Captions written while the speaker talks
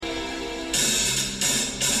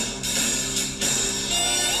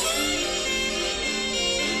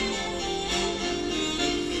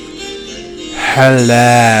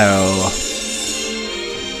Hello.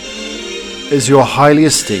 Is your highly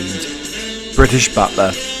esteemed British butler.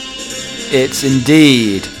 It's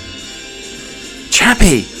indeed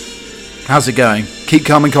Chappie. How's it going? Keep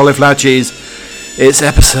calm and cauliflower cheese. It's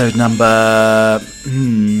episode number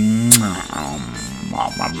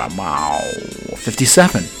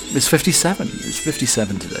 57. It's 57. It's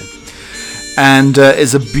 57 today. And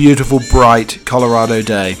it's a beautiful, bright Colorado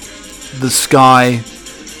day. The sky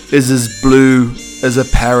is as blue as a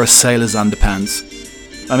pair of sailor's underpants.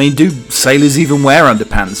 I mean, do sailors even wear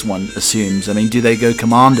underpants, one assumes? I mean, do they go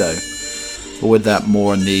commando? Or would that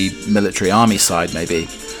more on the military army side, maybe?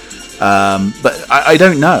 But I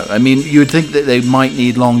don't know. I mean, you would think that they might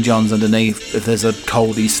need long johns underneath if there's a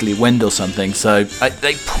cold easterly wind or something. So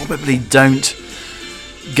they probably don't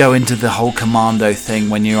go into the whole commando thing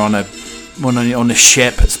when you're on a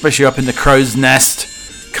ship, especially up in the crow's nest,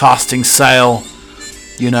 casting sail,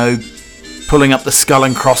 you know, pulling up the skull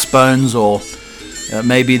and crossbones, or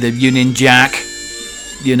maybe the Union Jack,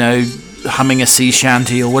 you know, humming a sea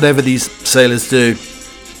shanty, or whatever these sailors do.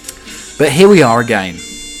 But here we are again.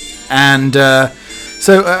 And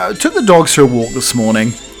so I took the dogs for a walk this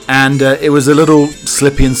morning, and it was a little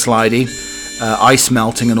slippy and slidey, ice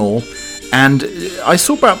melting and all. And I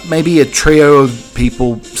saw about maybe a trio of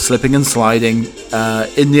people slipping and sliding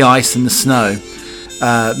in the ice and the snow,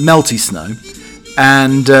 melty snow.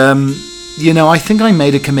 And, you know, I think I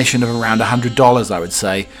made a commission of around $100, I would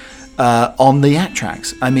say, on the yak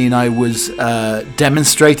tracks. I mean, I was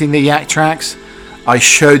demonstrating the yak tracks. I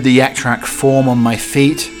showed the yak track form on my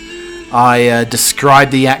feet. I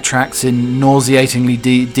described the yak tracks in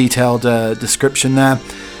nauseatingly detailed description there.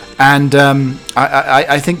 And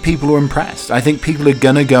I think people are impressed. I think people are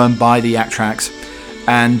going to go and buy the yak tracks,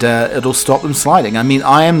 and it'll stop them sliding. I mean,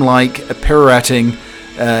 I am like a pirouetting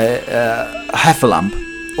heffalump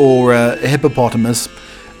or a hippopotamus.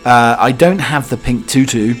 I don't have the pink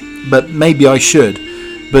tutu, but maybe I should.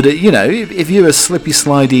 But, you know, if you're a slippy,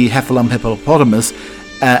 slidey heffalump hippopotamus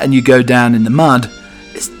and you go down in the mud,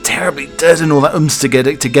 it's terribly dirty and all that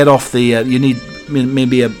to get off the... you need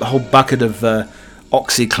maybe a whole bucket of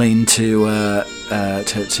OxyClean to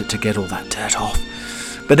get all that dirt off.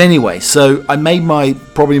 But anyway, so I made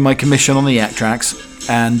probably my commission on the yak tracks,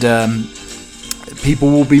 and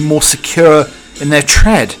people will be more secure in their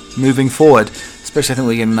tread moving forward. Especially, I think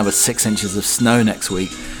we're getting another 6 inches of snow next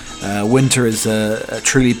week. Winter is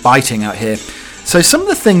truly biting out here. So some of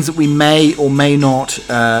the things that we may or may not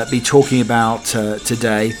be talking about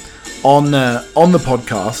today on the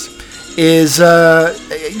podcast is,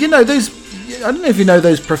 you know, those. I don't know if you know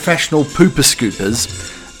those professional pooper scoopers.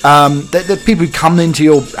 The people who come into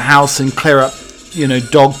your house and clear up, you know,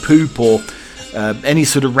 dog poop or any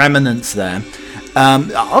sort of remnants there.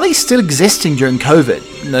 Are they still existing during COVID?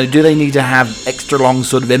 You know, do they need to have extra long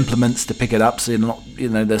sort of implements to pick it up so you're not, you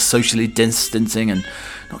know, they're socially distancing and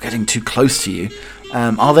not getting too close to you?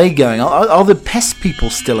 Are they going? Are the pest people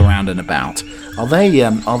still around and about? Are they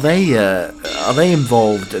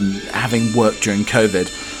involved in having work during COVID?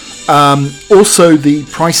 Also, the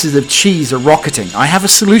prices of cheese are rocketing. I have a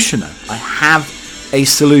solution, though. I have a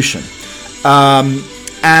solution.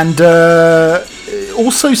 And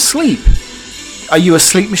also sleep. Are you a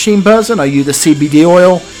sleep machine person? Are you the CBD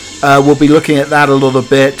oil? We'll be looking at that a little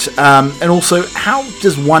bit. And also, how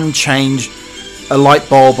does one change a light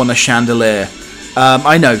bulb on a chandelier?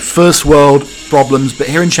 I know, first world problems, but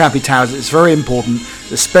here in Chappie Towers, it's very important,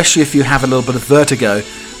 especially if you have a little bit of vertigo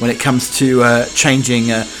when it comes to changing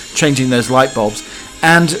those light bulbs.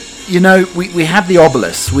 And, you know, we have the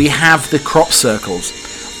obelisks, we have the crop circles.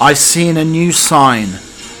 I've seen a new sign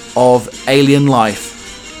of alien life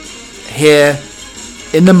here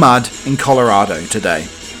in the mud in Colorado today.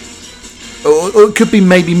 Or it could be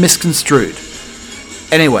maybe misconstrued.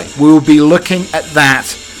 Anyway, we will be looking at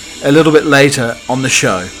that a little bit later on the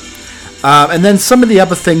show. And then some of the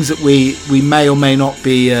other things that we may or may not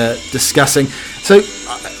be discussing. So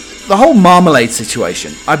the whole Marmalade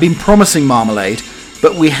situation. I've been promising Marmalade,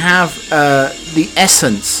 but we have the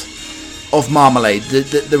essence of Marmalade,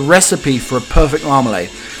 the recipe for a perfect Marmalade.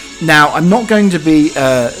 Now, I'm not going to be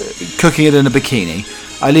cooking it in a bikini.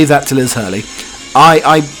 I leave that to Liz Hurley.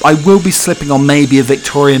 I will be slipping on maybe a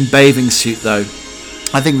Victorian bathing suit, though.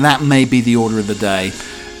 I think that may be the order of the day.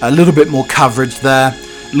 A little bit more coverage there,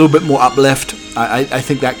 a little bit more uplift. I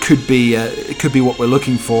think that could be what we're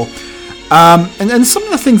looking for. And some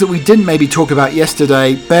of the things that we didn't maybe talk about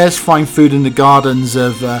yesterday: bears find food in the gardens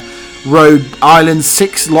of Rhode Island.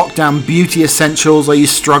 6 lockdown beauty essentials. Are you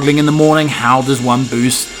struggling in the morning? How does one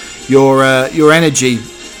boost your energy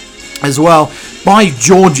as well? By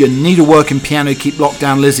Georgian, needlework and piano keep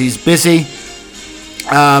lockdown Lizzie's busy.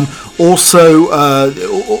 Also,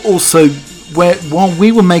 while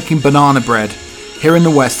we were making banana bread here in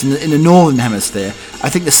the West, in the Northern Hemisphere, I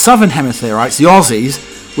think the Southern Hemispherites, the Aussies,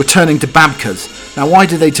 were turning to babkas. Now, why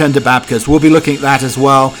did they turn to babkas? We'll be looking at that as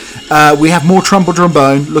well. We have more Trumple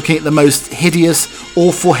Trombone, looking at the most hideous,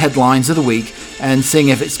 awful headlines of the week, and seeing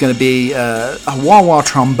if it's going to be a wah-wah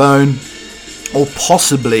trombone or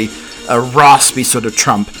possibly a raspy sort of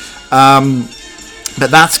trump. But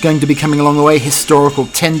that's going to be coming along the way. Historical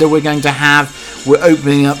Tinder we're going to have. We're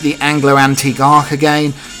opening up the Anglo Antique Ark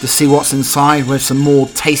again to see what's inside with some more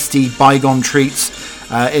tasty bygone treats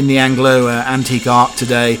in the Anglo Antique Ark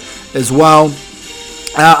today as well.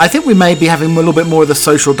 I think we may be having a little bit more of the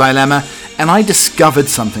social dilemma, and I discovered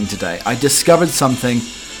something today. I discovered something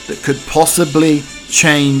that could possibly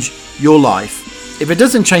change your life. If it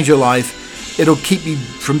doesn't change your life, it'll keep you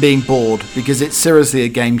from being bored, because it's seriously a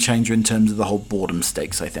game changer in terms of the whole boredom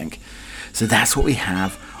stakes, I think. So that's what we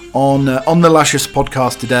have on the Luscious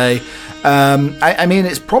podcast today. I mean,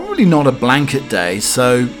 it's probably not a blanket day,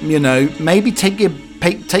 so, maybe take your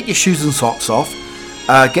shoes and socks off,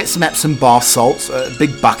 get some Epsom bath salts, a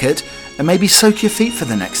big bucket, and maybe soak your feet for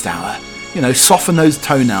the next hour. Soften those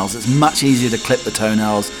toenails. It's much easier to clip the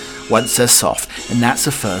toenails once they're soft. And that's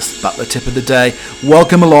the first Butler tip of the day.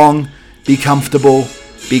 Welcome along. Be comfortable,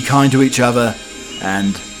 be kind to each other,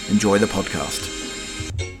 and enjoy the podcast.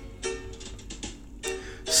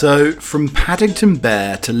 So, from Paddington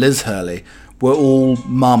Bear to Liz Hurley, we're all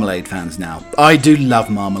Marmalade fans now. I do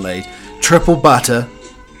love Marmalade. Triple butter.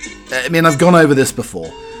 I mean, I've gone over this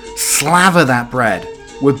before. Slaver that bread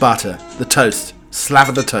with butter. The toast.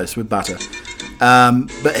 Slaver the toast with butter.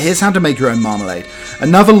 But here's how to make your own marmalade.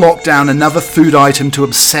 Another lockdown, another food item to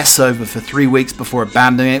obsess over for 3 weeks before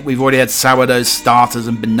abandoning it. We've already had sourdough starters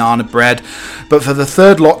and banana bread. But for the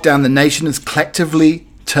third lockdown, the nation has collectively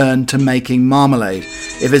turned to making marmalade.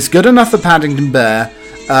 If it's good enough for Paddington Bear,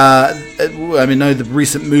 the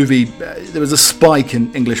recent movie, there was a spike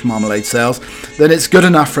in English marmalade sales, then it's good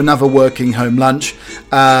enough for another working home lunch.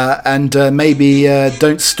 Maybe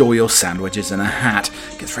don't store your sandwiches in a hat.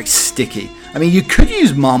 It gets very sticky. I mean, you could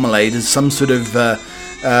use marmalade as some sort of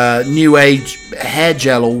new age hair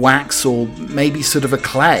gel or wax, or maybe sort of a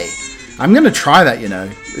clay. I'm going to try that,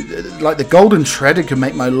 Like the golden shredded could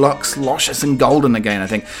make my locks luscious and golden again, I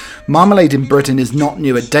think. Marmalade in Britain is not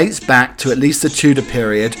new. It dates back to at least the Tudor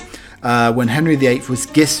period, when Henry VIII was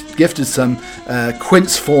gifted some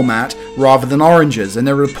quince format rather than oranges, and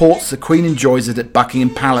there are reports the Queen enjoys it at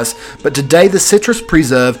Buckingham Palace. But today the citrus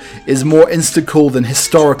preserve is more insta-cool than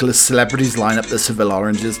historical as celebrities line up the Seville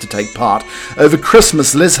oranges to take part. Over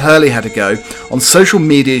Christmas, Liz Hurley had a go. On social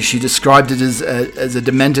media, she described it as a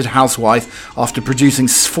demented housewife after producing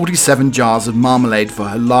 47 jars of marmalade for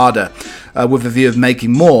her larder, with a view of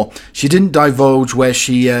making more. She didn't divulge where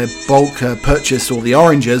she bulk purchased all the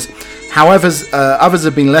oranges. However, others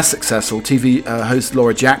have been less successful. TV host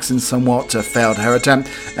Laura Jackson somewhat failed her attempt,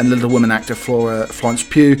 and Little Women actor Florence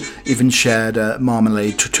Pugh even shared a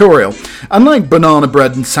marmalade tutorial. Unlike banana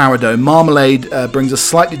bread and sourdough, marmalade brings a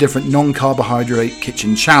slightly different non-carbohydrate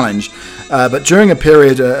kitchen challenge. But during a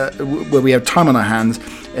period where we have time on our hands,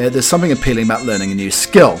 there's something appealing about learning a new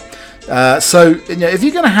skill. If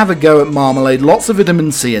you're going to have a go at marmalade, lots of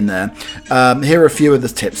vitamin C in there. Here are a few of the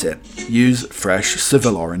tips here. Use fresh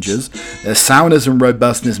Seville oranges. Their sourness and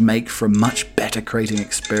robustness make for a much better creating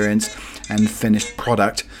experience and finished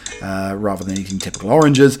product rather than eating typical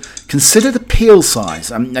oranges. Consider the peel size.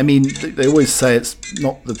 They always say it's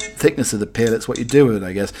not the thickness of the peel, it's what you do with it,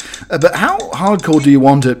 I guess. But how hardcore do you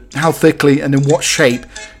want it? How thickly and in what shape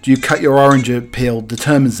do you cut your orange peel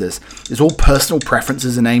determines this. It's all personal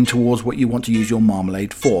preferences and aim towards what you want to use your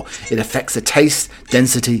marmalade for. It affects the taste,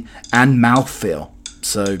 density, and mouthfeel.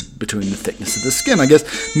 So between the thickness of the skin, I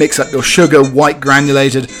guess. Mix up your sugar. White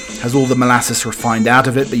granulated has all the molasses refined out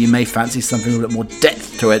of it, but you may fancy something with a bit more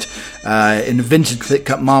depth to it. In vintage thick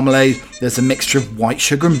cut marmalade, there's a mixture of white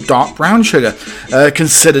sugar and dark brown sugar.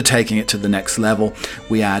 Consider taking it to the next level.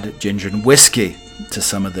 We add ginger and whiskey to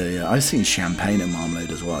some of the... I've seen champagne in marmalade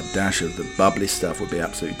as well. A dash of the bubbly stuff would be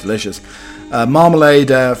absolutely delicious. Marmalade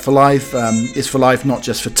for life is for life, not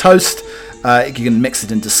just for toast. You can mix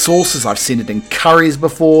it into sauces. I've seen it in curries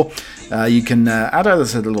before. You can add a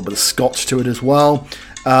little bit of scotch to it as well.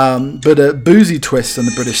 But a boozy twist on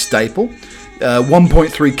the British staple.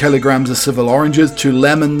 1.3 kilograms of Seville oranges, 2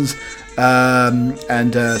 lemons,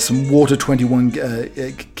 and some water, 21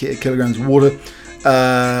 kilograms of water.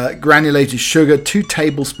 Granulated sugar, 2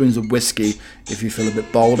 tablespoons of whiskey if you feel a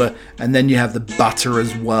bit bolder, and then you have the butter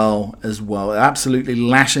as well. Absolutely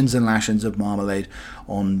lashings and lashings of marmalade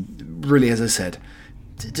on, really, as I said,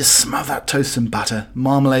 just smother that toast in butter,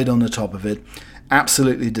 marmalade on the top of it.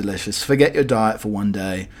 Absolutely delicious. Forget your diet for one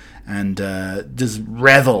day and just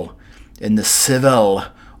revel in the Seville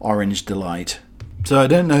orange delight. So I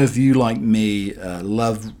don't know if you, like me,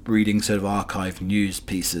 love reading sort of archive news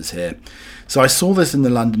pieces here. So I saw this in the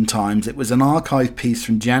London Times. It was an archive piece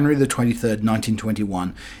from January the 23rd,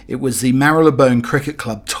 1921. It was the Marylebone Cricket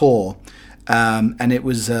Club tour, and it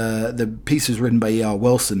was the piece was written by E.R.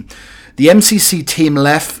 Wilson. The MCC team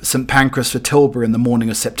left St Pancras for Tilbury in the morning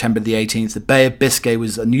of September the 18th. The Bay of Biscay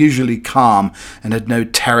was unusually calm and had no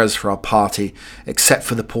terrors for our party, except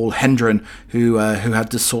for the Paul Hendren, who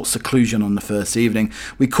had to sought seclusion on the first evening.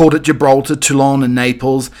 We called at Gibraltar, Toulon and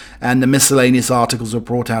Naples, and the miscellaneous articles were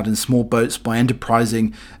brought out in small boats by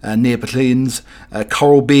enterprising Neapolitans,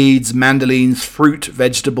 coral beads, mandolines, fruit,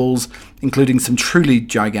 vegetables, including some truly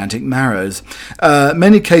gigantic marrows.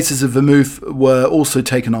 Many cases of vermouth were also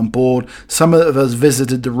taken on board. Some of us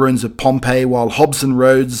visited the ruins of Pompeii, while Hobson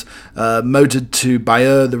Rhodes motored to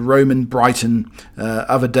Bayeux, the Roman Brighton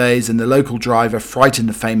other days, and the local driver frightened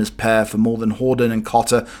the famous pair for more than Horden and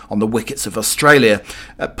Cotter on the wickets of Australia.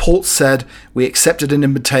 Port said we accepted an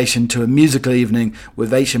invitation to a musical evening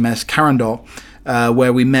with HMS Carandot,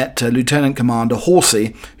 where we met Lieutenant Commander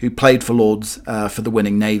Horsey, who played for Lords for the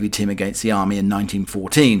winning Navy team against the Army in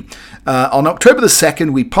 1914. On October the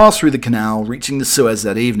 2nd, we passed through the canal, reaching the Suez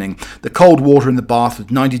that evening. The cold water in the bath was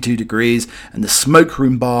 92 degrees, and the smoke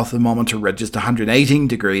room bath thermometer registered 118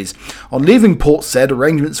 degrees. On leaving Port Said,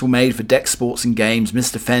 arrangements were made for deck sports and games.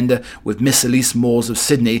 Mr. Fender, with Miss Elise Moores of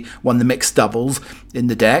Sydney, won the mixed doubles in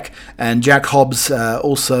the deck, and Jack Hobbs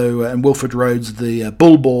also, and Wilfred Rhodes, the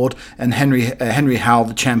bullboard, and Henry Howell,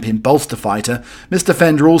 the champion bolster fighter. Mr.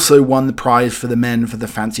 Fender also won the prize for the men for the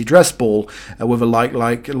fancy dress ball, with a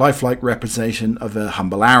lifelike representation of a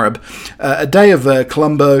humble Arab. A day in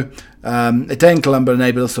Colombo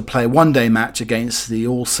enabled us to play a one-day match against the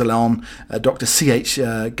All-Ceylon. Dr. C.H.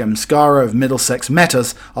 Gamskara of Middlesex met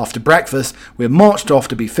us after breakfast. We marched off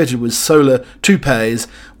to be fitted with solar toupees.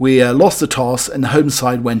 We lost the toss and the home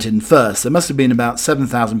side went in first. There must have been about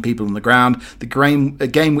 7,000 people on the ground. The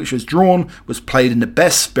game which was drawn was played in the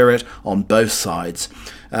best spirit on both sides.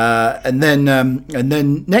 And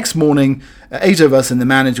then next morning, 8 of us and the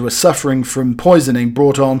manager were suffering from poisoning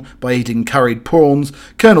brought on by eating curried prawns.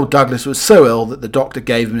 Colonel Douglas was so ill that the doctor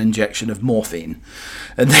gave him an injection of morphine.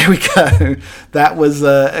 And there we go. That was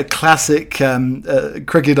a classic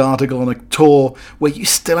cricket article on a tour where you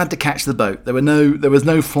still had to catch the boat. There was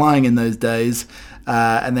no flying in those days,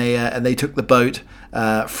 and they took the boat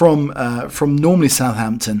from normally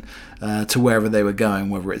Southampton to wherever they were going,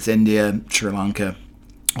 whether it's India, Sri Lanka,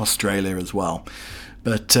 Australia as well.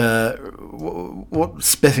 But what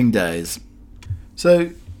spiffing days.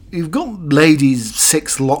 So you've got ladies'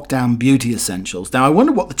 6 lockdown beauty essentials. Now I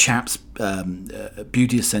wonder what the chaps'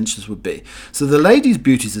 beauty essentials would be. So the ladies'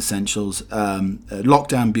 beauty essentials,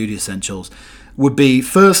 lockdown beauty essentials, would be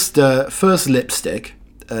first lipstick,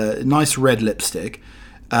 nice red lipstick.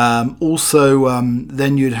 Also,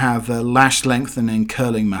 then you'd have lash lengthening and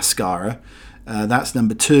curling mascara. That's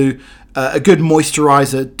number 2. A good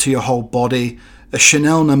moisturizer to your whole body. A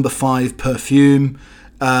Chanel No. 5 perfume.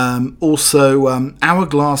 Also,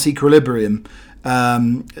 Hourglass Equilibrium.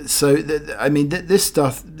 This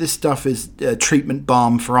stuff is treatment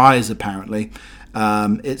balm for eyes. Apparently,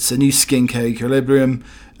 it's a new skincare equilibrium,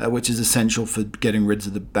 which is essential for getting rid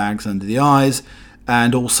of the bags under the eyes.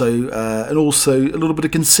 And also a little bit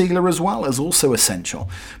of concealer as well is also essential.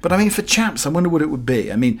 But I mean, for chaps, I wonder what it would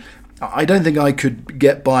be. I mean, I don't think I could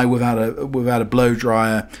get by without a blow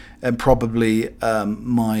dryer and probably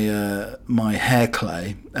my hair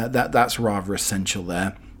clay. That's rather essential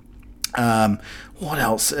there. What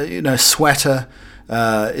else? Sweater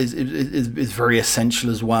is very essential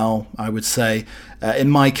as well, I would say. In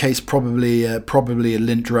my case, probably a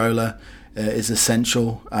lint roller is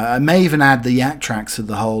essential. I may even add the yak trax to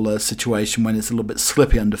the whole situation when it's a little bit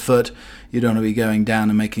slippy underfoot. You don't want to be going down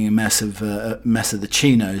and making a mess of the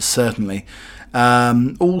chinos, certainly.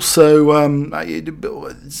 Also, a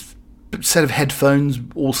set of headphones,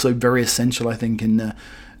 also very essential, I think, in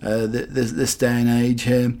this day and age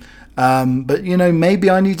here. But maybe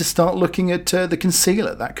I need to start looking at the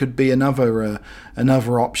concealer. That could be another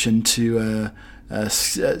option to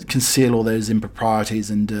conceal all those improprieties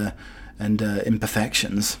and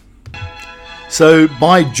imperfections. So,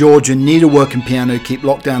 by George, and needlework and piano keep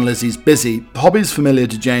lockdown Lizzie's busy. Hobbies familiar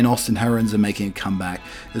to Jane Austen heroines are making a comeback.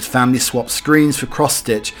 There's family swap screens for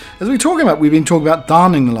cross-stitch. As we've been talking about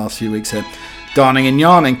darning the last few weeks here. Darning and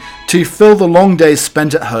yarning. To fill the long days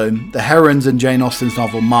spent at home, the heroines in Jane Austen's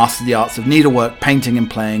novel mastered the arts of needlework, painting and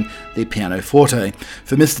playing the pianoforte.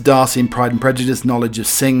 For Mr. Darcy in Pride and Prejudice, knowledge of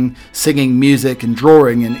singing, music and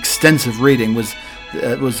drawing and extensive reading was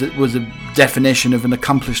a definition of an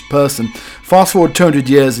accomplished person. Fast forward 200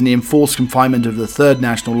 years and the enforced confinement of the third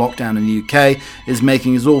national lockdown in the UK is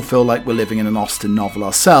making us all feel like we're living in an Austen novel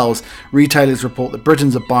ourselves. Retailers report that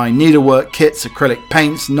Britons are buying needlework kits, acrylic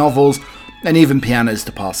paints, novels, and even pianos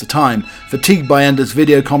to pass the time. Fatigued by endless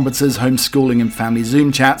video conferences, homeschooling and family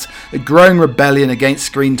Zoom chats, a growing rebellion against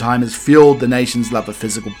screen time has fueled the nation's love of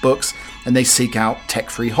physical books, and they seek out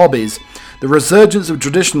tech-free hobbies. The resurgence of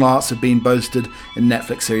traditional arts have been boasted in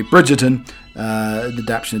Netflix series Bridgerton, the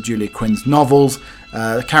adaptation of Julia Quinn's novels.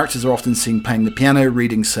 The characters are often seen playing the piano,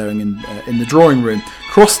 reading, sewing in the drawing room.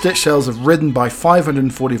 Cross-stitch sales have risen by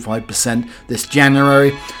 545% this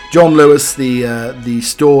January. John Lewis, the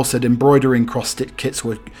store, said embroidering cross-stitch kits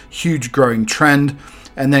were a huge growing trend.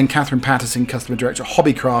 And then Catherine Patterson, Customer Director,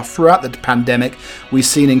 Hobbycraft. Throughout the pandemic, we've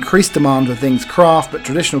seen increased demand for things craft, but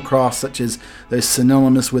traditional crafts such as those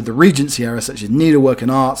synonymous with the Regency era, such as needlework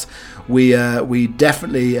and arts, we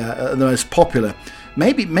definitely are the most popular.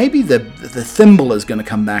 Maybe the thimble is going to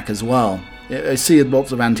come back as well. I see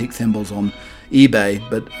lots of antique thimbles on eBay,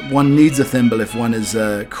 but one needs a thimble if one is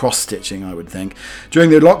cross-stitching, I would think. During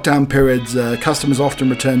the lockdown periods, customers often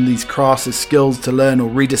return these crafts as skills to learn or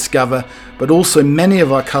rediscover, but also many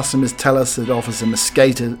of our customers tell us it offers them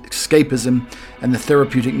escapism, and the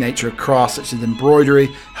therapeutic nature of crafts such as embroidery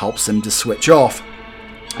helps them to switch off.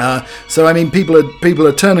 So I mean, people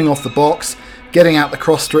are turning off the box, getting out the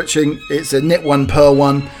cross-stitching. It's a knit one, purl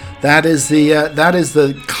one. That is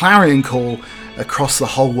the clarion call across the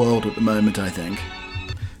whole world at the moment, I think.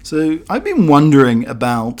 So I've been wondering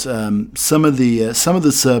about some of the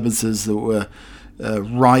services that were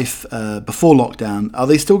rife before lockdown. Are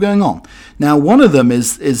they still going on? Now, one of them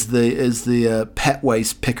is the pet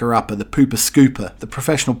waste picker upper, the pooper scooper, the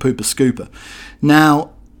professional pooper scooper.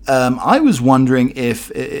 Now, I was wondering if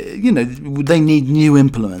they need new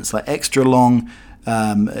implements like extra long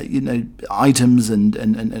items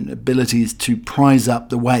and abilities to prize up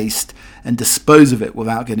the waste and dispose of it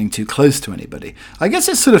without getting too close to anybody. I guess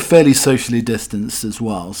it's sort of fairly socially distanced as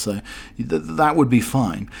well, so that would be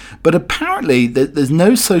fine. But apparently there's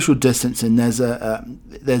no social distancing. There's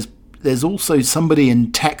also somebody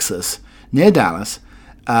in Texas near Dallas,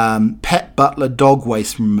 pet butler dog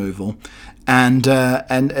waste removal, and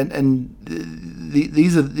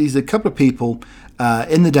these are a couple of people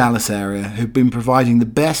in the Dallas area who've been providing the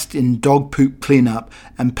best in dog poop cleanup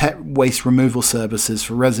and pet waste removal services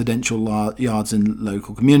for residential yards in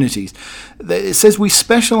local communities. It says we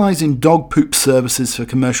specialize in dog poop services for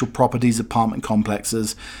commercial properties, apartment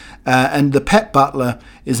complexes, and the pet butler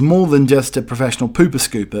is more than just a professional pooper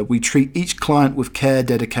scooper. We treat each client with care,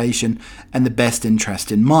 dedication, and the best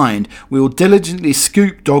interest in mind. We will diligently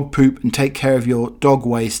scoop dog poop and take care of your dog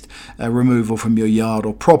waste removal from your yard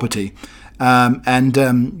or property. You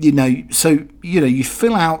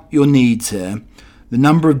fill out your needs here, the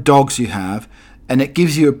number of dogs you have, and it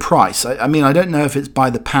gives you a price. I mean, I don't know if it's by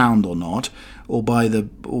the pound or not, or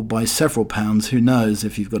by several pounds. Who knows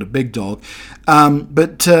if you've got a big dog? So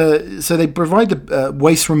they provide the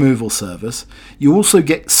waste removal service. You also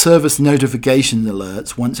get service notification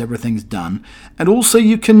alerts once everything's done, and also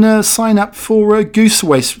you can sign up for goose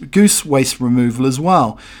waste removal as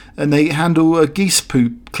well. And they handle a geese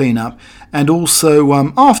poop cleanup, and also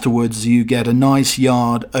afterwards you get a nice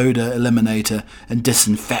yard odor eliminator and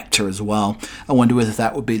disinfector as well. I wonder whether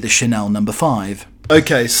that would be the Chanel No. 5.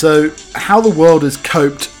 Okay, so how the world has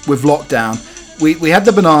coped with lockdown. We had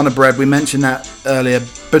the banana bread, we mentioned that earlier,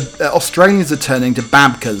 but Australians are turning to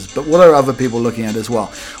babkas. But what are other people looking at as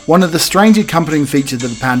well? One of the strange accompanying features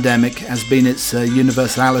of the pandemic has been its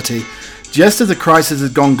universality. Just as the crisis has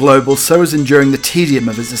gone global, so is enduring the tedium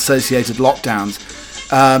of its associated lockdowns.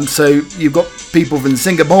 So you've got people from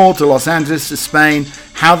Singapore to Los Angeles to Spain,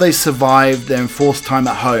 how they survived their enforced time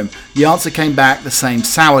at home. The answer came back the same: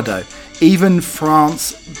 sourdough. Even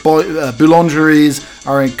France, boulangeries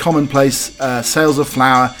are in commonplace, sales of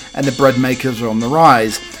flour, and the bread makers are on the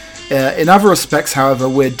rise. In other respects, however,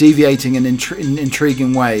 we're deviating in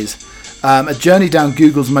intriguing ways. A journey down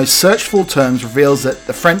Google's most searched for terms reveals that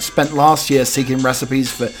the French spent last year seeking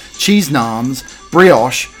recipes for cheese naans,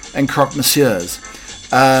 brioche, and croque monsieurs.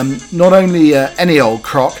 Not only any old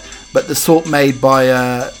croque, but the sort made by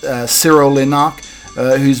Cyril Lignac,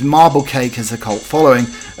 whose marble cake has a cult following.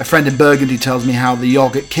 A friend in Burgundy tells me how the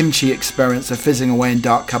yogurt kimchi experiments are fizzing away in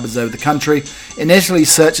dark cupboards over the country. In Italy,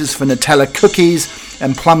 searches for Nutella cookies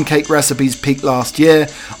and plum cake recipes peaked last year.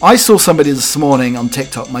 I saw somebody this morning on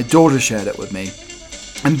TikTok, my daughter shared it with me,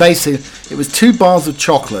 and basically it was 2 bars of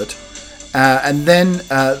chocolate, and then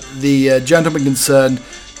the gentleman concerned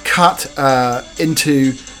cut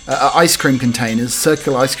into ice cream containers,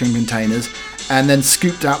 circular ice cream containers, and then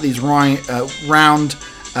scooped out these round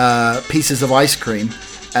pieces of ice cream,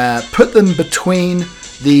 put them between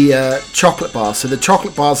the chocolate bars. So the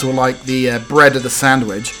chocolate bars were like the bread of the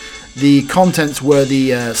sandwich. The contents were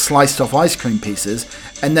the sliced off ice cream pieces,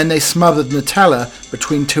 and then they smothered Nutella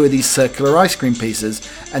between 2 of these circular ice cream pieces,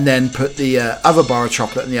 and then put the other bar of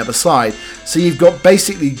chocolate on the other side. So you've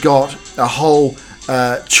basically got a whole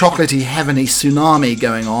chocolatey, heavenly tsunami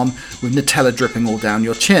going on with Nutella dripping all down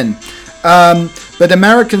your chin. But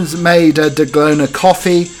Americans made Deglona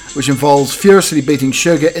coffee, which involves furiously beating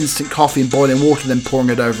sugar, instant coffee, and boiling water, then pouring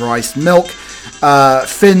it over iced milk.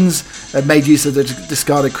 Finns made use of the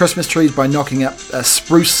discarded Christmas trees by knocking up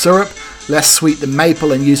spruce syrup, less sweet than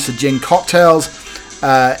maple, and used for gin cocktails.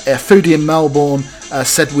 A foodie in Melbourne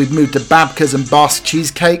said we've moved to babkas and Basque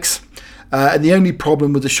cheesecakes. And the only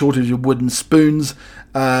problem was the shortage of wooden spoons.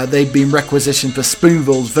 They've been requisitioned for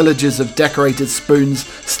spoonfuls, villages of decorated spoons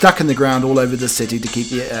stuck in the ground all over the city to keep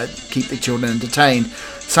the children entertained.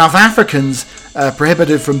 South Africans,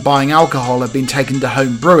 prohibited from buying alcohol, have been taken to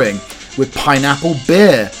home brewing, with pineapple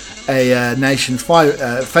beer a nation's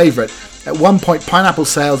favourite. At one point, pineapple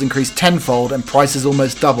sales increased tenfold and prices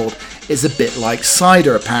almost doubled. It's a bit like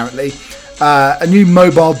cider, apparently. A new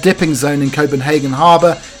mobile dipping zone in Copenhagen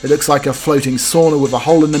Harbour. It looks like a floating sauna with a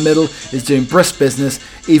hole in the middle. Is doing brisk business,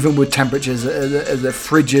 even with temperatures at a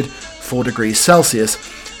frigid 4 degrees Celsius.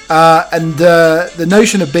 And the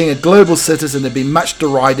notion of being a global citizen had been much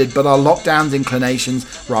derided, but our lockdown's inclinations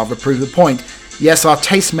rather prove the point. Yes, our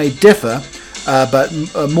tastes may differ, but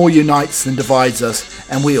more unites than divides us,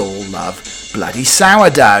 and we all love bloody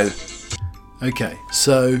sourdough. Okay,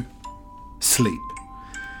 so sleep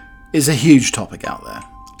is a huge topic out there.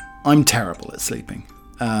 I'm terrible at sleeping.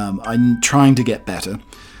 I'm trying to get better.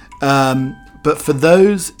 But for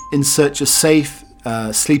those in search of safe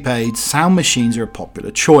sleep aids, sound machines are a popular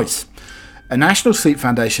choice. A National Sleep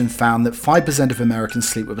Foundation found that 5% of Americans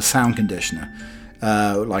sleep with a sound conditioner,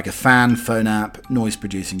 like a fan, phone app,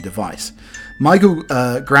 noise-producing device. Michael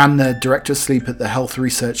Gramner, Director of Sleep at the Health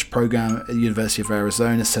Research Program at the University of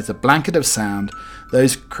Arizona, says a blanket of sound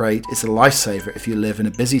those create is a lifesaver if you live in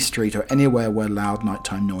a busy street or anywhere where loud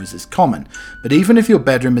nighttime noise is common. But even if your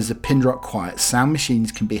bedroom is a pin drop quiet, sound machines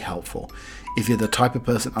can be helpful if you're the type of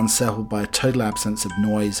person unsettled by a total absence of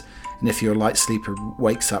noise, and if you're a light sleeper who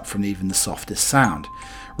wakes up from even the softest sound.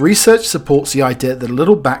 Research supports the idea that a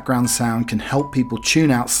little background sound can help people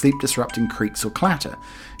tune out sleep-disrupting creaks or clatter.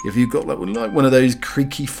 If you've got like one of those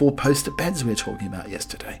creaky 4-poster beds we were talking about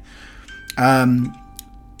yesterday.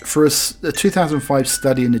 For a 2005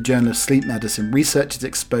 study in the Journal of Sleep Medicine, researchers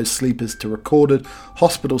exposed sleepers to recorded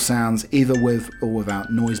hospital sounds either with or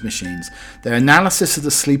without noise machines. Their analysis of the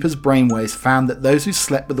sleepers' brainwaves found that those who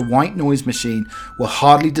slept with a white noise machine were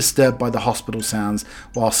hardly disturbed by the hospital sounds,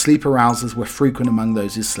 while sleep arousals were frequent among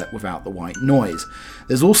those who slept without the white noise.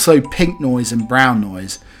 There's also pink noise and brown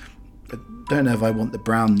noise. I don't know if I want the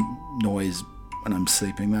brown noise when I'm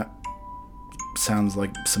sleeping. That sounds like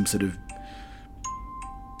some sort of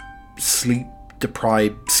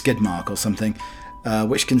sleep-deprived skid mark or something,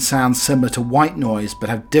 which can sound similar to white noise but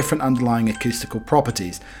have different underlying acoustical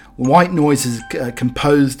properties. White noise is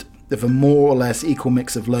composed of a more or less equal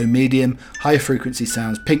mix of low-medium, high-frequency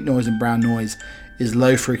sounds. Pink noise and brown noise is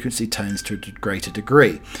low-frequency tones to a greater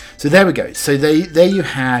degree. So there we go. So there you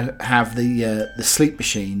have the sleep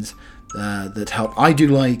machines that help. I do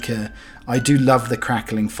love the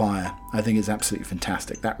crackling fire. I think it's absolutely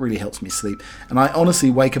fantastic. That really helps me sleep. And I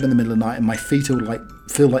honestly wake up in the middle of the night and my feet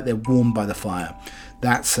feel like they're warmed by the fire.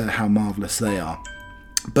 That's how marvellous they are.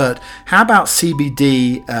 But how about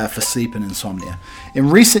CBD for sleep and insomnia? In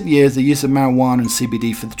recent years, the use of marijuana and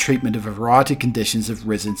CBD for the treatment of a variety of conditions have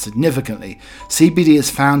risen significantly. CBD is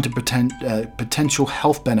found to potential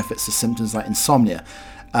health benefits to symptoms like insomnia.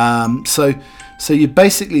 So you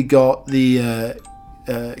basically got the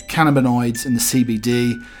cannabinoids in the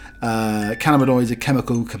CBD. Cannabinoids are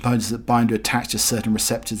chemical components that bind to attach to certain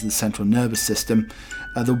receptors in the central nervous system.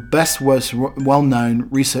 The most well-known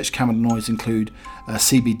research cannabinoids include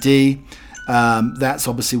CBD. That's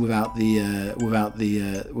obviously without the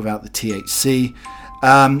THC.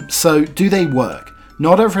 So do they work?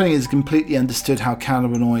 Not everything is completely understood how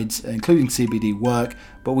cannabinoids, including CBD, work,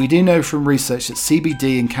 but we do know from research that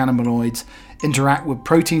CBD and cannabinoids interact with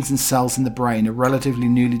proteins and cells in the brain. A relatively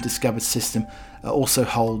newly discovered system also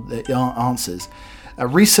hold the answers.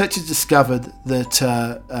 Researchers discovered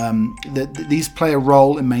that these play a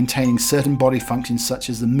role in maintaining certain body functions such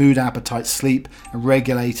as the mood, appetite, sleep, and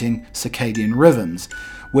regulating circadian rhythms.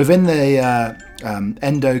 Within the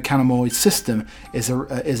endocannabinoid system is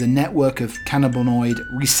a network of cannabinoid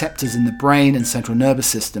receptors in the brain and central nervous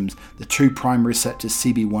systems, the two primary receptors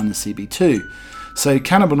CB1 and CB2. So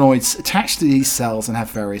cannabinoids attach to these cells and have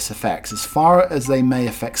various effects. As far as they may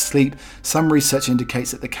affect sleep, some research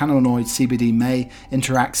indicates that the cannabinoid CBD may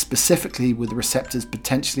interact specifically with receptors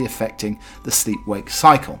potentially affecting the sleep-wake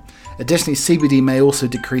cycle. Additionally, CBD may also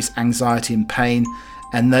decrease anxiety and pain,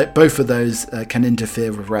 and that both of those can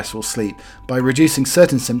interfere with restful sleep. By reducing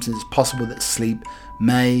certain symptoms, it's possible that sleep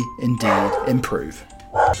may indeed improve.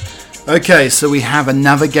 Okay, so we have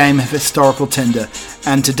another game of historical Tinder,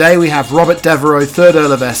 and today we have Robert Devereux, 3rd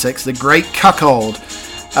Earl of Essex, the great cuckold.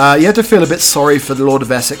 You have to feel a bit sorry for the Lord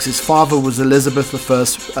of Essex. His father was Elizabeth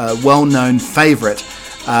I's well-known favourite,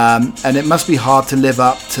 and it must be hard to live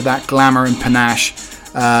up to that glamour and panache,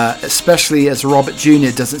 especially as Robert Jr.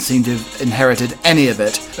 doesn't seem to have inherited any of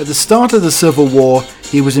it. At the start of the Civil War,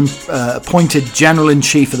 he was appointed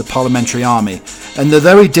General-in-Chief of the Parliamentary Army, and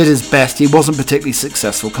although he did his best, he wasn't particularly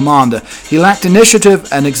successful commander. He lacked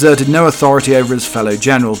initiative and exerted no authority over his fellow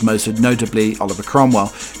generals, most notably Oliver Cromwell,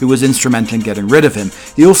 who was instrumental in getting rid of him.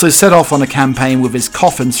 He also set off on a campaign with his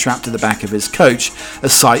coffin strapped to the back of his coach, a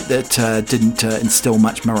sight that didn't instill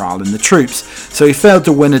much morale in the troops. So he failed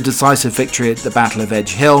to win a decisive victory at the Battle of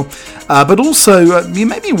Edge Hill. But also, you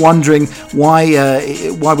may be wondering why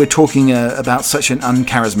we're talking about such an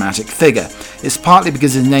uncharismatic figure. It's partly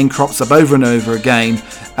because his name crops up over and over again,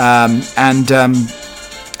 and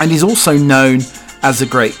he's also known as the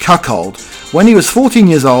Great Cuckold. When he was 14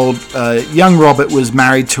 years old, young Robert was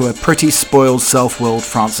married to a pretty spoiled, self-willed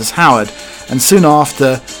Frances Howard, and soon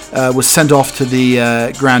after was sent off to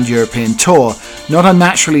the Grand European Tour. Not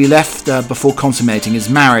unnaturally left before consummating his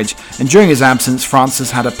marriage, and during his absence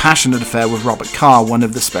Frances had a passionate affair with Robert Carr, one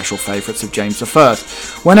of the special favourites of James I.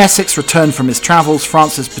 When Essex returned from his travels,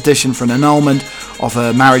 Frances petitioned for an annulment of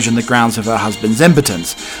her marriage on the grounds of her husband's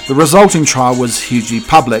impotence. The resulting trial was hugely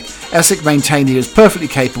public. Essex maintained he was perfectly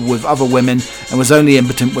capable with other women and was only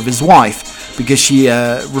impotent with his wife, because she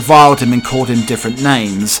reviled him and called him different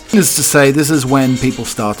names. Needless to say, this is when people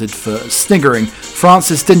started for sniggering.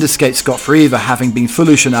 Frances didn't escape scot-free either, having been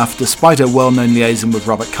foolish enough, despite her well-known liaison with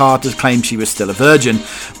Robert Carr, to claim she was still a virgin.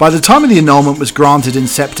 By the time of the annulment was granted in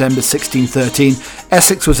September 1613,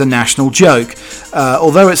 Essex was a national joke.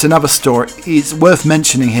 Although it's another story, it's worth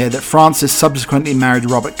mentioning here that Frances subsequently married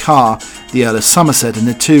Robert Carr, the Earl of Somerset, and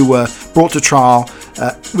the two were brought to trial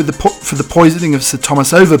for the poisoning of Sir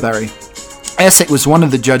Thomas Overbury. Essex was one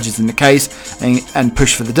of the judges in the case and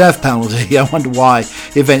pushed for the death penalty. I wonder why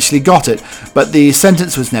he eventually got it, but the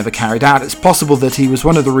sentence was never carried out. It's possible that he was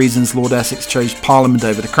one of the reasons Lord Essex chose Parliament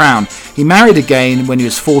over the Crown. He married again when he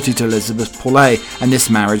was 40 to Elizabeth Paulet, and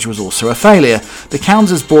this marriage was also a failure. The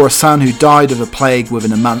Countess bore a son who died of a plague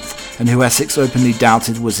within a month, and who Essex openly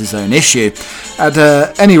doubted was his own issue.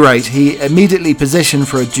 At any rate, he immediately petitioned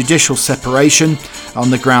for a judicial separation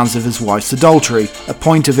on the grounds of his wife's adultery. A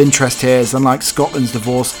point of interest here is, unlike Scotland's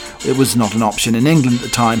divorce, it was not an option in England at the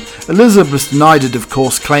time. Elizabeth denied it, of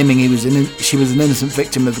course, claiming she was an innocent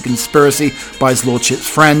victim of a conspiracy by his lordship's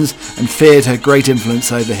friends, and feared her great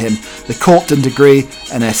influence over him. The court didn't agree,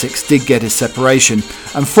 and Essex did get his separation.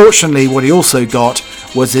 Unfortunately, what he also got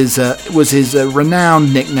was his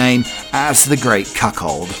renowned nickname as the Great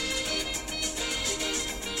Cuckold.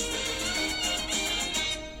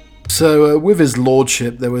 So with his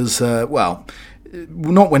lordship, there was,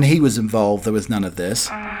 not when he was involved, there was none of this.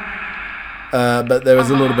 But there was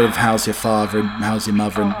a little bit of how's your father, and how's your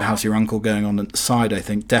mother, and how's your uncle going on at the side, I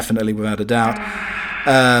think, definitely, without a doubt.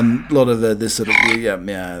 A lot of this sort of,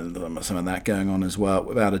 some of that going on as well,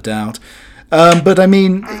 without a doubt. But I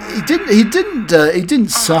mean, he didn't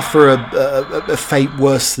suffer a fate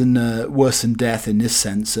worse than death in this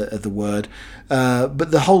sense of the word.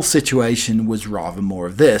 But the whole situation was rather more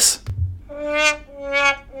of this.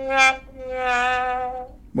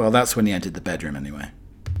 Well, that's when he entered the bedroom anyway.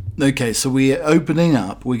 Okay, so we're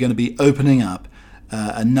going to be opening up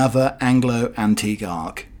another Anglo antique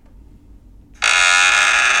ark.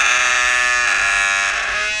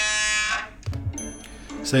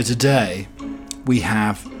 So today we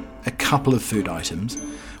have a couple of food items.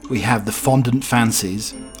 We have the fondant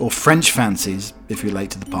fancies, or French fancies if you're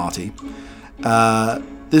late to the party.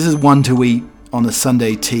 This is one to eat on a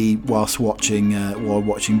Sunday tea whilst watching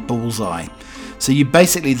Bullseye. So you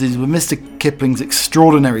basically, these were Mr. Kipling's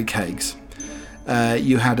extraordinary cakes.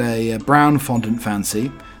 You had a brown fondant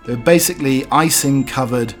fancy. They were basically icing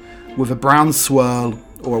covered with a brown swirl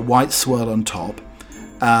or a white swirl on top,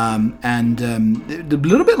 and a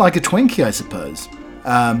little bit like a Twinkie, I suppose.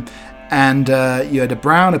 And you had a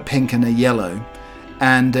brown, a pink, and a yellow,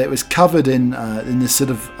 and it was covered in this sort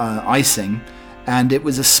of icing, and it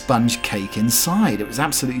was a sponge cake inside. It was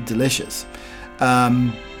absolutely delicious.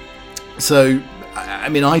 So, I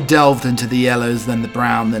mean, I delved into the yellows, then the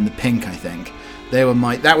brown, then the pink. I think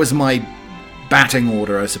that was my batting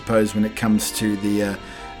order, I suppose, when it comes to the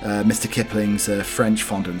Mr. Kipling's French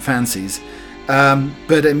fondant fancies.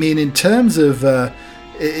 But I mean, in terms of other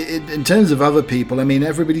people, I mean,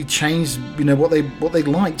 everybody changed, what they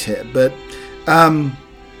liked here. But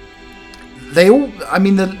they all, I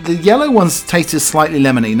mean, the yellow ones tasted slightly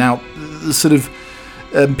lemony. Now, the sort of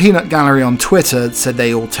Peanut Gallery on Twitter said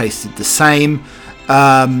they all tasted the same.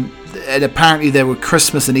 And apparently there were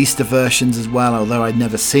Christmas and Easter versions as well, although I'd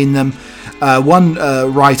never seen them. One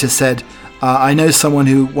writer said, I know someone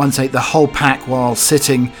who once ate the whole pack while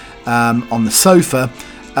sitting on the sofa.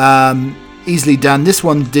 Easily done. This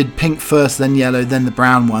one did pink first, then yellow, then the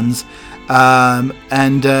brown ones. And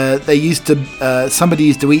somebody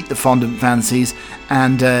used to eat the fondant fancies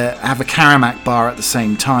and have a Karamak bar at the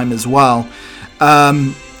same time as well.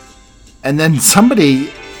 And then somebody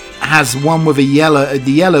has one with the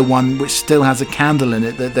yellow one, which still has a candle in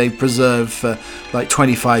it that they've preserved for like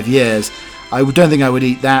 25 years. I don't think I would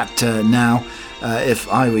eat that now if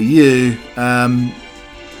I were you.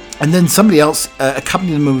 And then somebody else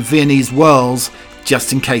accompanied them with Viennese whirls,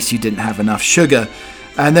 just in case you didn't have enough sugar.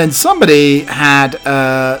 And then somebody had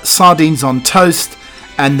sardines on toast,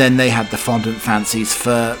 and then they had the fondant fancies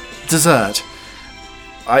for dessert.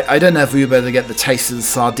 I don't know if we were able to get the taste of the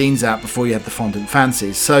sardines out before you had the fondant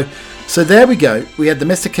fancies. So there we go. We had the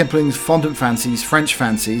Mr. Kipling's fondant fancies, French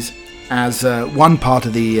fancies, as one part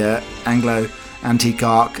of the Anglo Antique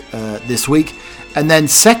Arc this week. And then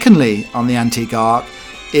secondly, on the Antique Arc,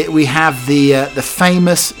 we have the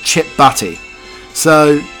famous chip butty.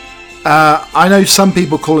 So I know some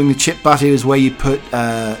people calling the chip butty is where you put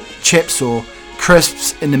chips or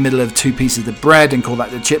crisps in the middle of two pieces of bread and call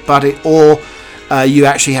that the chip butty, or you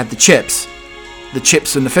actually had the chips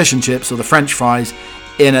and the fish and chips or the French fries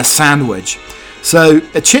in a sandwich. So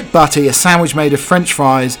a chip butty, a sandwich made of French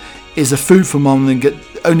fries, is a food phenomenon that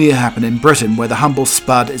only happen in Britain, where the humble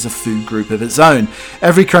spud is a food group of its own.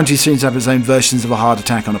 Every country seems to have its own versions of a heart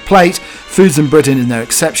attack on a plate. Foods in Britain is no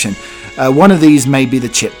exception. One of these may be the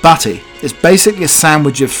chip butty. It's basically a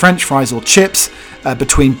sandwich of French fries or chips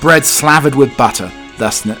between bread slathered with butter,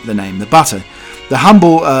 thus the name the butter. The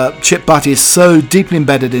humble chip butty is so deeply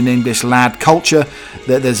embedded in English lad culture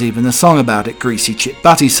that there's even a song about it, Greasy Chip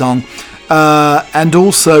Butty Song. And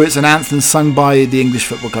also it's an anthem sung by the English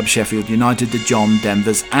football club Sheffield United, the John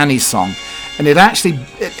Denver's Annie song. And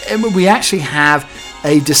we actually have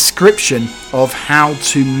a description of how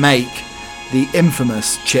to make the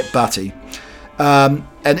infamous chip butty.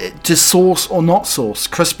 To sauce or not sauce,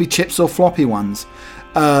 crispy chips or floppy ones,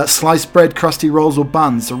 sliced bread, crusty rolls or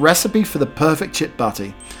buns. The recipe for the perfect chip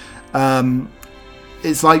butty.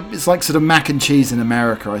 It's like sort of mac and cheese in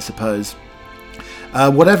America, I suppose.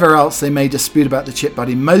 Whatever else they may dispute about the chip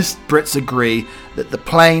butty, most Brits agree that the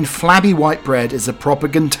plain, flabby white bread is a proper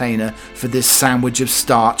container for this sandwich of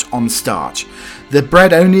starch on starch. The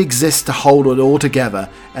bread only exists to hold it all together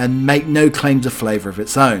and make no claims of flavour of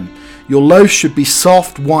its own. Your loaf should be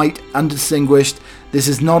soft, white, undistinguished. This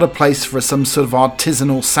is not a place for some sort of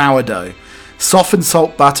artisanal sourdough. Softened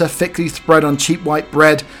salt butter, thickly spread on cheap white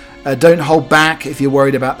bread. Don't hold back if you're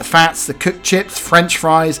worried about the fats. The cooked chips, French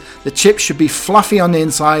fries. The chips should be fluffy on the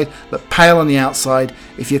inside but pale on the outside.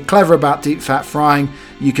 If you're clever about deep fat frying,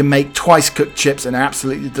 you can make twice cooked chips and they're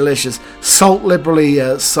absolutely delicious. Salt liberally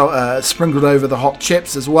sprinkled over the hot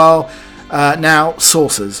chips as well. Now,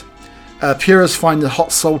 sauces. Purists find the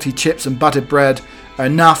hot salty chips and buttered bread are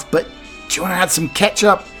enough, but do you want to add some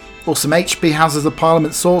ketchup or some HB Houses of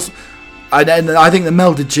Parliament sauce? I think the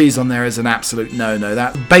melted cheese on there is an absolute no-no.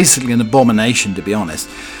 That's basically an abomination, to be honest.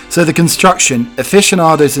 So the construction.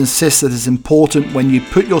 Aficionados insist that it's important when you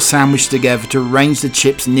put your sandwich together to arrange the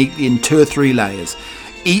chips neatly in 2 or 3 layers,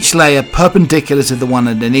 each layer perpendicular to the one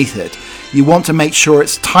underneath it. You want to make sure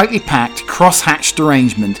it's tightly packed, cross-hatched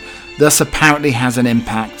arrangement, thus apparently has an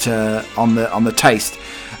impact on the taste.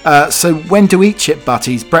 So when to eat chip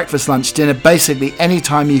butties, breakfast, lunch, dinner, basically any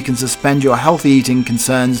time you can suspend your healthy eating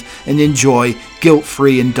concerns and enjoy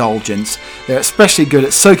guilt-free indulgence. They're especially good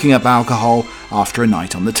at soaking up alcohol after a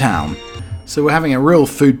night on the town. So we're having a real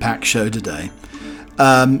food pack show today.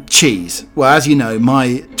 Cheese. Well, as you know,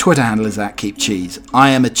 my Twitter handle is @KeepCheese. I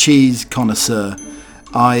am a cheese connoisseur.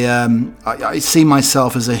 I see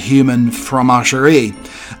myself as a human fromagerie.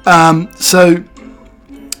 So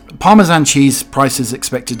Parmesan cheese prices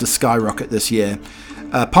expected to skyrocket this year.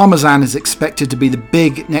 Parmesan is expected to be the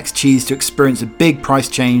big next cheese to experience a big price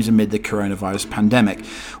change amid the coronavirus pandemic.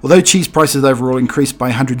 Although cheese prices overall increased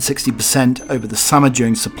by 160% over the summer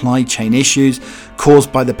during supply chain issues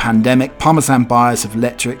caused by the pandemic, Parmesan buyers have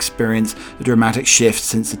yet to experience a dramatic shift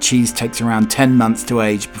since the cheese takes around 10 months to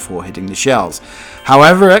age before hitting the shelves.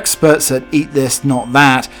 However, experts at Eat This Not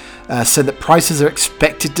That said that prices are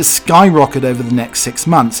expected to skyrocket over the next 6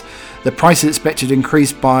 months. The price is expected to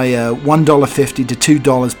increase by $1.50 to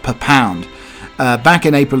 $2 per pound. Back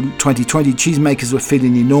in April 2020, cheesemakers were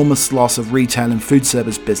feeling the enormous loss of retail and food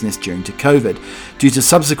service business due to COVID. Due to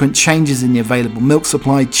subsequent changes in the available milk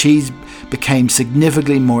supply, cheese became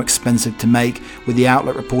significantly more expensive to make, with the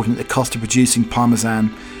outlet reporting that the cost of producing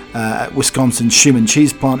Parmesan at Wisconsin's Schumann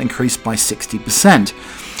cheese plant increased by 60%.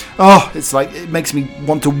 Oh, it's like it makes me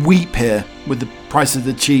want to weep here with the price of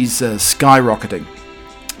the cheese skyrocketing.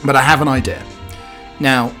 But I have an idea.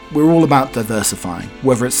 Now, we're all about diversifying,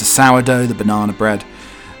 whether it's the sourdough, the banana bread,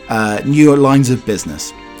 new lines of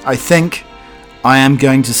business. I think I am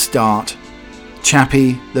going to start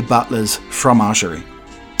Chappie the Butler's Fromagerie.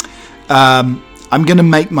 I'm going to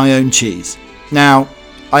make my own cheese. Now,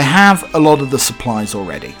 I have a lot of the supplies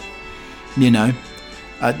already. You know,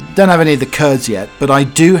 I don't have any of the curds yet, but I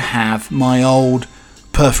do have my old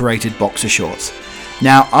perforated boxer shorts.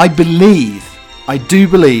 Now, I do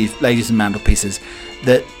believe, ladies and mantelpieces,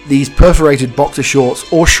 that these perforated boxer shorts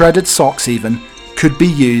or shredded socks even could be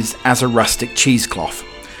used as a rustic cheesecloth.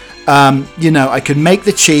 I could make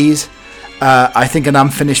the cheese. I think an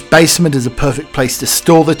unfinished basement is a perfect place to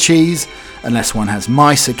store the cheese, unless one has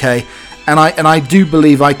mice, okay? And I do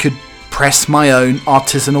believe I could press my own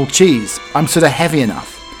artisanal cheese. I'm sort of heavy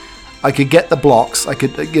enough. I could get the blocks. I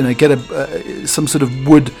could, get some sort of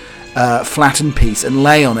wood flattened piece and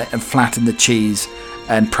lay on it and flatten the cheese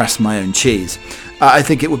and press my own cheese. I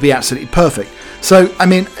think it would be absolutely perfect. So,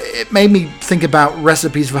 it made me think about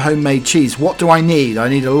recipes for homemade cheese. What do I need? I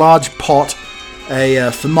need a large pot,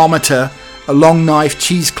 a thermometer, a long knife,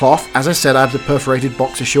 cheesecloth. As I said, I have the perforated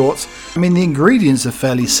boxer shorts. The ingredients are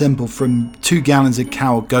fairly simple, from 2 gallons of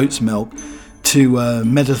cow or goat's milk to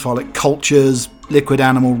metaphoric cultures, liquid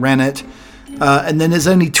animal rennet. And then there's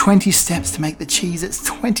only 20 steps to make the cheese. It's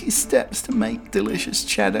 20 steps to make delicious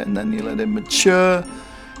cheddar, and then you let it mature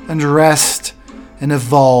and rest and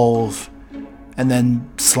evolve, and then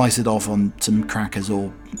slice it off on some crackers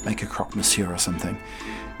or make a croque monsieur or something.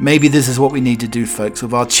 Maybe this is what we need to do, folks.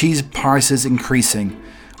 With our cheese prices increasing,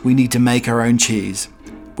 we need to make our own cheese.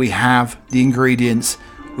 We have the ingredients,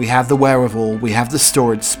 we have the wherewithal, we have the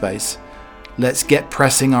storage space. Let's get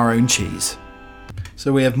pressing our own cheese.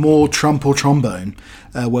 So we have more Trump or Trombone,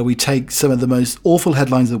 where we take some of the most awful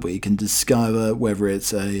headlines of the week and discover whether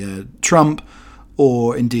it's a Trump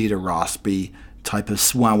or indeed a raspy type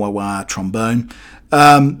of wah-wah-wah trombone.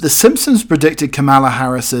 The Simpsons predicted Kamala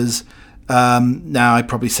Harris's, now I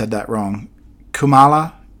probably said that wrong,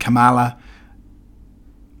 Kamala,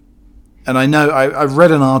 and I know I've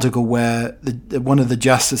read an article where one of the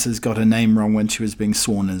justices got her name wrong when she was being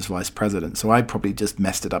sworn in as vice president, so I probably just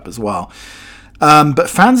messed it up as well. But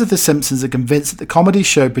fans of The Simpsons are convinced that the comedy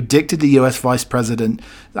show predicted the US vice president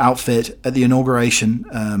outfit at the inauguration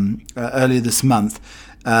earlier this month.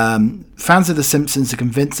 Fans of The Simpsons are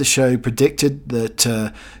convinced the show predicted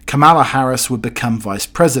that Kamala Harris would become vice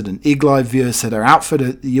president. Eagle-eyed viewers said her outfit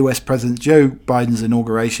at the US President Joe Biden's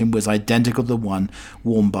inauguration was identical to the one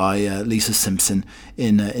worn by Lisa Simpson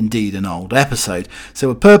in indeed an old episode. So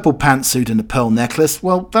a purple pantsuit and a pearl necklace,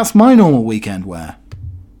 well, that's my normal weekend wear.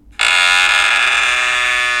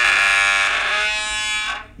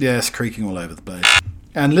 Yes, creaking all over the place.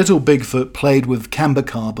 And little Bigfoot played with camber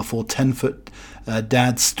car before 10-foot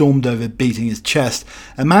dad stormed over beating his chest.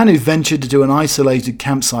 A man who ventured to do an isolated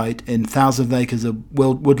campsite in thousands of acres of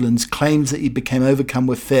woodlands claims that he became overcome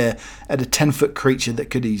with fear at a 10-foot creature that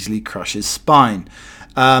could easily crush his spine.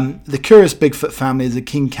 The curious Bigfoot family is a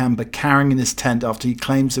king camper carrying in his tent after he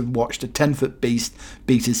claims to have watched a 10-foot beast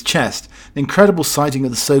beat his chest. An incredible sighting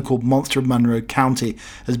of the so-called monster of Monroe County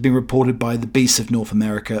has been reported by the Beasts of North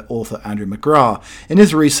America author Andrew McGrath. In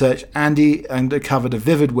his research, Andy uncovered a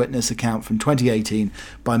vivid witness account from 2018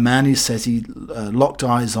 by a man who says he locked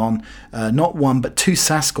eyes on not one but 2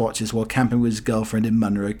 Sasquatches while camping with his girlfriend in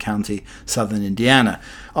Monroe County, southern Indiana.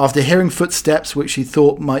 After hearing footsteps, which he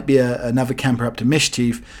thought might be another camper up to mischief,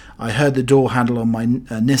 handkerchief. I heard the door handle on my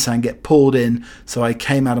Nissan get pulled in, so I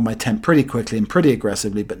came out of my tent pretty quickly and pretty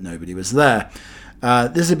aggressively, but nobody was there.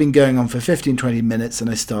 This had been going on for 15-20 minutes, and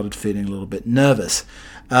I started feeling a little bit nervous.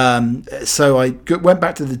 So I went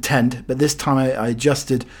back to the tent, but this time I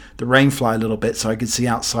adjusted the rainfly a little bit so I could see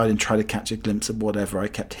outside and try to catch a glimpse of whatever I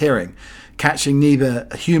kept hearing. Catching neither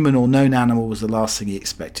a human or known animal was the last thing he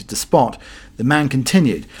expected to spot. The man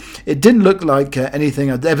continued. It didn't look like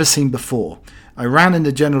anything I'd ever seen before. I ran in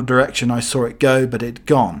the general direction I saw it go, but it'd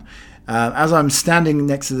gone. As I'm standing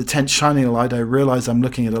next to the tent shining a light, I realize I'm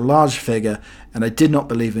looking at a large figure, and I did not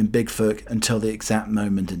believe in Bigfoot until the exact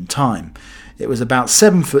moment in time. It was about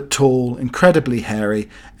 7 foot tall, incredibly hairy,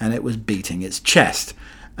 and it was beating its chest.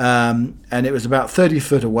 And it was about 30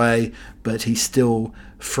 foot away, but he still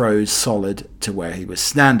froze solid to where he was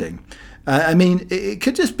standing. It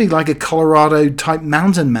could just be like a Colorado-type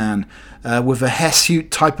mountain man with a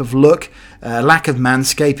hirsute type of look, lack of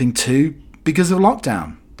manscaping too, because of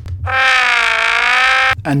lockdown.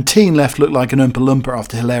 And teen left looked like an Oompa Loompa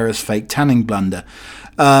after hilarious fake tanning blunder.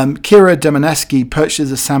 Kira Demoneski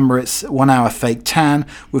purchased a San Moritz 1 hour fake tan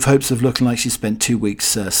with hopes of looking like she spent 2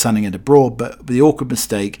 weeks sunning it abroad, but the awkward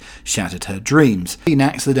mistake shattered her dreams. Teen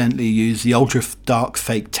accidentally used the ultra dark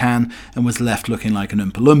fake tan and was left looking like an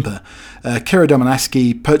Oompa Loompa. Kira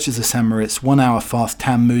Demoneski purchased a San Moritz 1 hour fast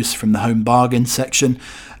tan mousse from the home bargain section.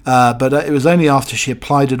 But it was only after she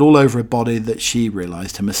applied it all over her body that she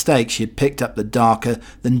realised her mistake. She had picked up the darker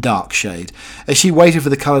than dark shade. As she waited for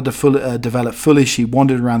the colour to develop fully, she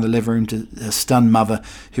wandered around the living room to her stunned mother,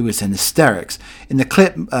 who was in hysterics. In the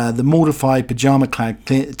clip, the mortified pyjama-clad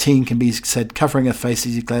teen can be said covering her face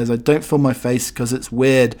as she declares, "I don't film my face because it's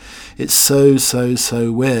weird. It's so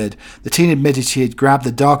weird." The teen admitted she had grabbed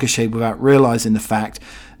the darker shade without realising the fact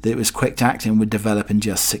that it was quick acting would develop in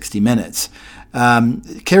just 60 minutes.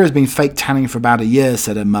 Kira's been fake tanning for about a year,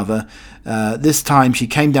 said her mother. This time she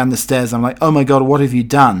came down the stairs. I'm like, oh my God, what have you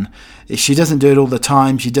done? She doesn't do it all the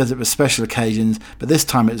time. She does it for special occasions. But this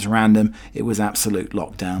time it was random. It was absolute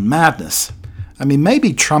lockdown madness.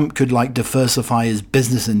 Maybe Trump could diversify his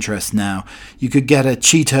business interests now. You could get a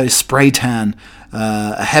Cheeto spray tan,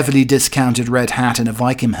 a heavily discounted red hat and a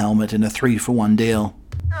Viking helmet in a 3-for-1 deal.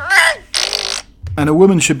 And a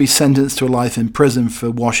woman should be sentenced to a life in prison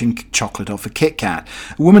for washing chocolate off a Kit Kat.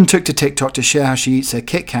 A woman took to TikTok to share how she eats her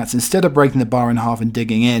Kit Kats. Instead of breaking the bar in half and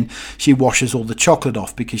digging in, she washes all the chocolate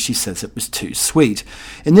off because she says it was too sweet.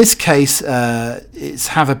 In this case, it's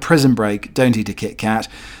have a prison break, don't eat a Kit Kat.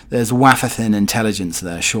 There's wafer-thin intelligence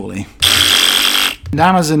there, surely. And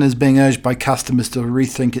Amazon is being urged by customers to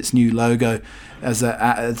rethink its new logo as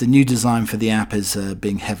the new design for the app is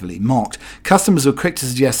being heavily mocked. Customers were quick to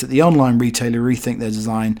suggest that the online retailer rethink their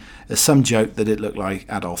design as some joke that it looked like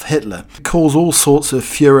Adolf Hitler. It caused all sorts of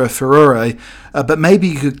furore, but maybe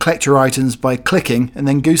you could collect your items by clicking and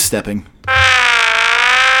then goose-stepping.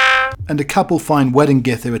 And a couple find wedding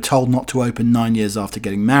gift they were told not to open 9 years after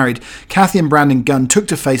getting married. Kathy and Brandon Gunn took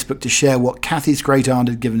to Facebook to share what Kathy's great aunt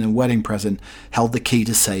had given a wedding present held the key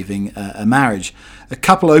to saving a marriage. A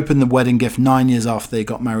couple opened the wedding gift 9 years after they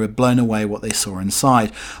got married, were blown away what they saw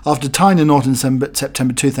inside. After tying the knot in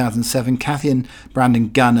September 2007, Kathy and Brandon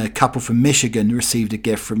Gunn, a couple from Michigan, received a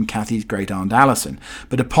gift from Kathy's great aunt Alison.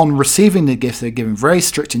 But upon receiving the gift, they were given very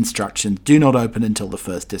strict instructions: do not open until the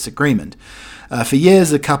first disagreement. For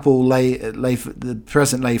years, the couple the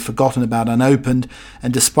present lay forgotten about, unopened,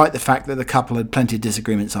 and despite the fact that the couple had plenty of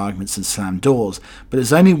disagreements, arguments, and slammed doors. But it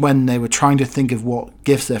was only when they were trying to think of what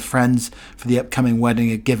gifts their friends for the upcoming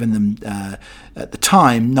wedding had given them at the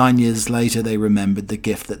time, 9 years later, they remembered the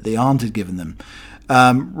gift that the aunt had given them.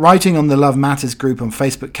 Writing on the Love Matters group on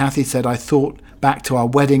Facebook, Kathy said, "I thought back to our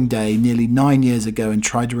wedding day nearly 9 years ago and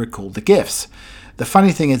tried to recall the gifts. The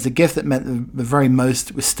funny thing is the gift that meant the very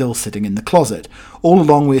most was still sitting in the closet. All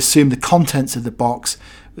along we assumed the contents of the box,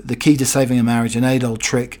 the key to saving a marriage, an age-old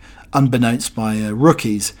trick, unbeknownst by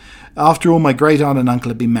rookies. After all, my great aunt and uncle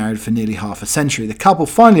had been married for nearly half a century. The couple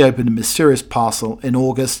finally opened a mysterious parcel in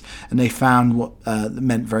August, and they found what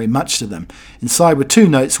meant very much to them. Inside were 2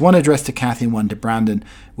 notes, one addressed to Kathy and one to Brandon,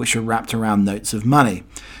 which were wrapped around notes of money.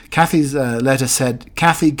 Kathy's letter said,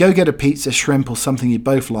 "Kathy, go get a pizza, shrimp, or something you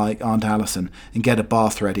both like, Aunt Alison, and get a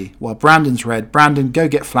bath ready." While Brandon's read, "Brandon, go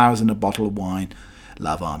get flowers and a bottle of wine.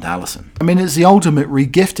 Love, Aunt Alison." It's the ultimate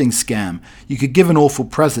re-gifting scam. You could give an awful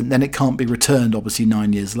present, then it can't be returned, obviously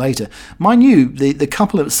 9 years later. Mind you, the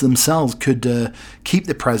couple themselves could keep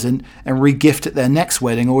the present and re-gift at their next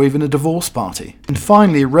wedding or even a divorce party. And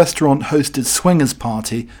finally, a restaurant-hosted swingers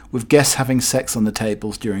party with guests having sex on the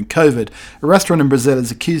tables during COVID. A restaurant in Brazil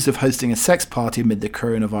is accused of hosting a sex party amid the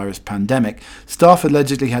coronavirus pandemic. Staff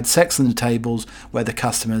allegedly had sex on the tables where the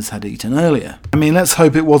customers had eaten earlier. I mean, let's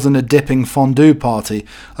hope it wasn't a dipping fondue party.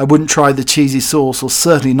 I wouldn't try the cheesy sauce or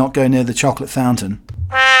certainly not go near the chocolate fountain.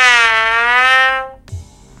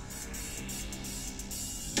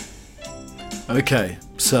 Okay,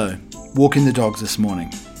 so, walking the dogs this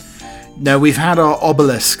morning. Now, we've had our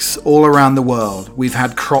obelisks all around the world. We've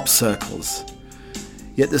had crop circles.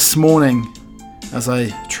 Yet this morning, as I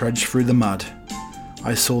trudged through the mud,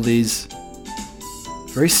 I saw these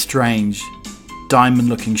very strange,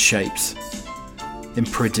 diamond-looking shapes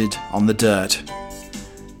imprinted on the dirt.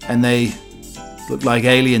 And they look like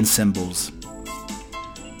alien symbols.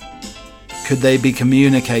 Could they be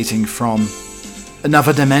communicating from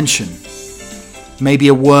another dimension? Maybe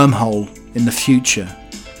a wormhole in the future.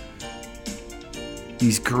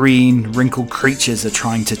 These green, wrinkled creatures are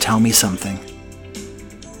trying to tell me something.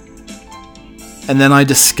 And then I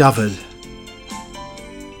discovered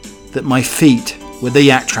that my feet, with the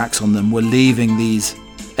yak tracks on them, were leaving these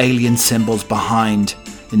alien symbols behind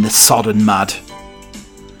in the sodden mud.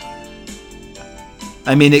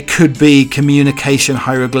 I mean, it could be communication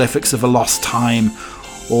hieroglyphics of a lost time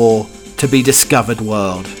or to be discovered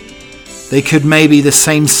world. They could maybe the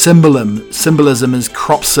same symbolism as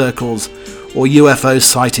crop circles or UFO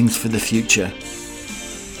sightings for the future.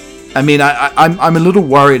 I mean, I'm a little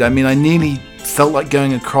worried. I mean, I nearly felt like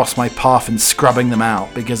going across my path and scrubbing them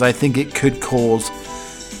out because I think it could cause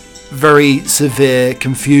very severe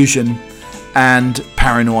confusion and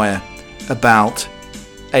paranoia about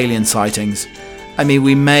alien sightings. I mean,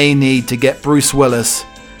 we may need to get Bruce Willis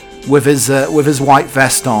with his white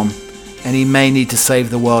vest on, and he may need to save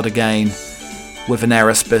the world again with an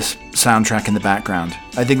Aerosmith soundtrack in the background.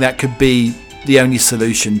 I think that could be the only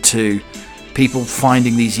solution to people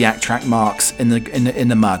finding these yak track marks in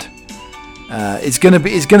the mud. It's gonna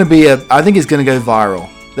be I think it's gonna go viral.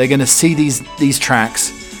 They're gonna see these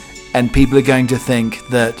tracks, and people are going to think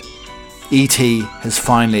that E.T. has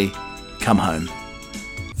finally come home.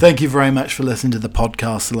 Thank you very much for listening to the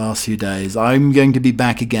podcast the last few days. I'm going to be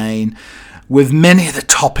back again with many of the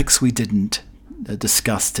topics we didn't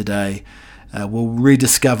discuss today. We'll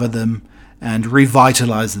rediscover them and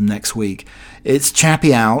revitalize them next week. It's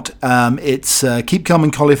Chappie out. It's Keep Calm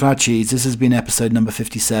and Cauliflower Cheese. This has been episode number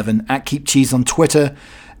 57. At Keep Cheese on Twitter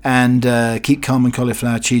and Keep Calm and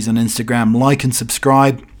Cauliflower Cheese on Instagram. Like and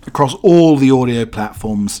subscribe across all the audio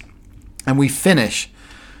platforms. And we finish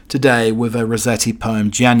today with a Rossetti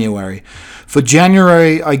poem, January. For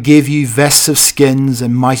January I give you vests of skins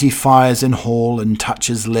and mighty fires in hall and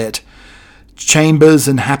touches lit, chambers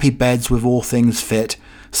and happy beds with all things fit,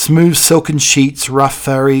 smooth silken sheets, rough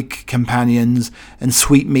furry companions, and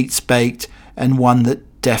sweetmeats baked, and one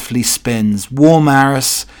that deftly spins, warm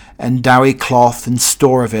arras and dowy cloth and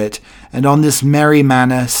store of it, and on this merry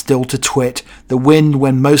manner still to twit, the wind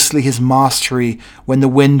when mostly his mastery, when the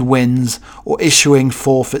wind wins, or issuing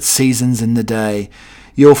forth at seasons in the day.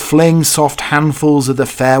 You'll fling soft handfuls of the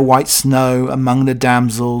fair white snow among the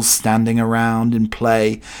damsels standing around in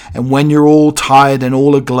play, and when you're all tired and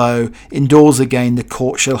all aglow, indoors again the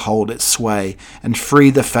court shall hold its sway, and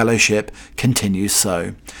free the fellowship continues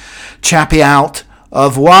so. Chappie out, au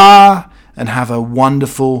revoir, and have a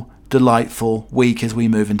wonderful, delightful week as we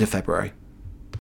move into February.